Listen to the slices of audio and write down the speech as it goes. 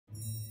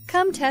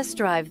Come test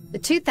drive the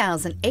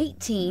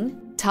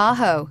 2018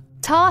 Tahoe.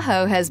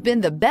 Tahoe has been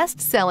the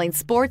best-selling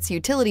sports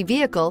utility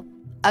vehicle,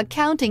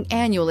 accounting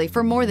annually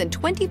for more than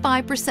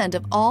 25%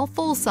 of all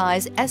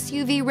full-size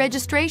SUV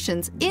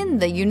registrations in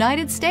the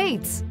United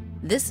States.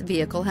 This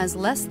vehicle has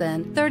less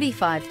than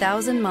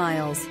 35,000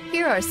 miles.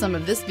 Here are some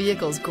of this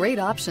vehicle's great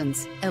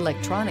options: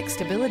 electronic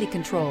stability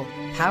control,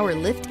 power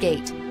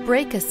liftgate,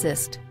 brake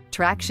assist,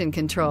 traction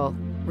control,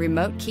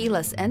 remote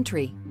keyless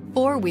entry,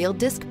 four-wheel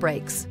disc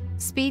brakes,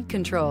 speed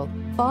control,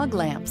 fog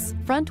lamps,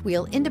 front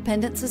wheel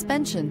independent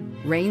suspension,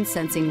 rain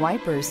sensing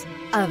wipers.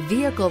 A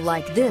vehicle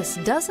like this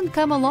doesn't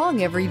come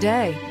along every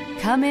day.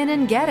 Come in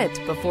and get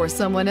it before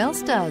someone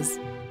else does.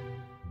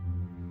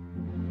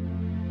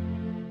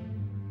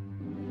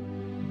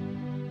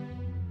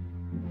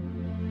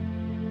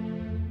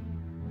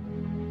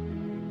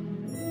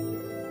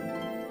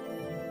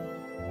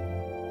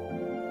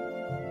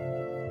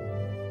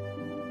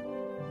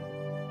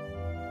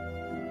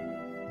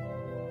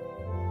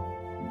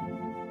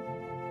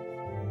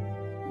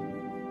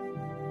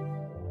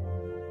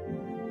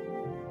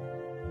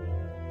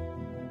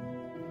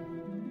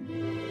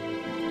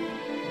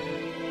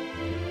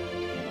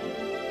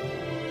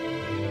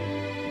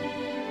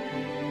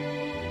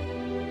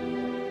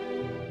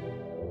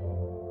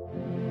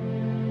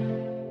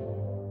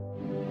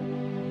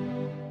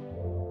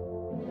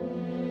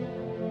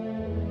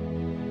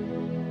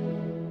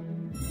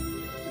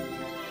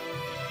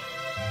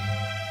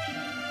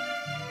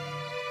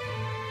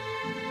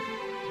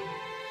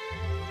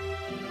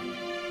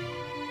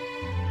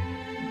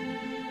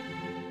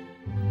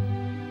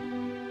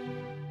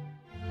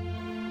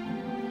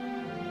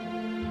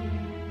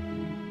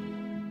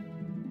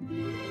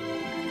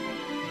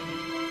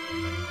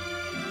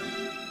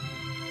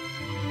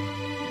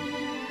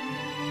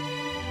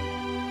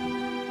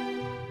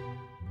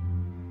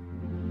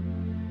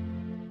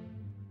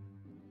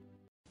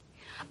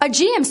 A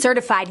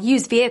GM-certified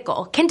used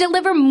vehicle can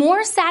deliver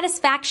more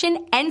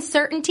satisfaction and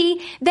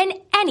certainty than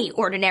any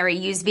ordinary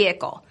used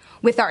vehicle.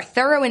 With our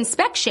thorough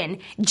inspection,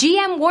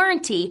 GM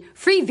warranty,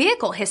 free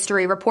vehicle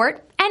history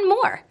report, and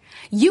more.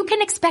 You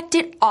can expect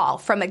it all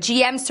from a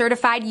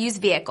GM-certified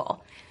used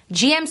vehicle.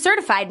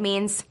 GM-certified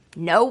means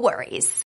no worries.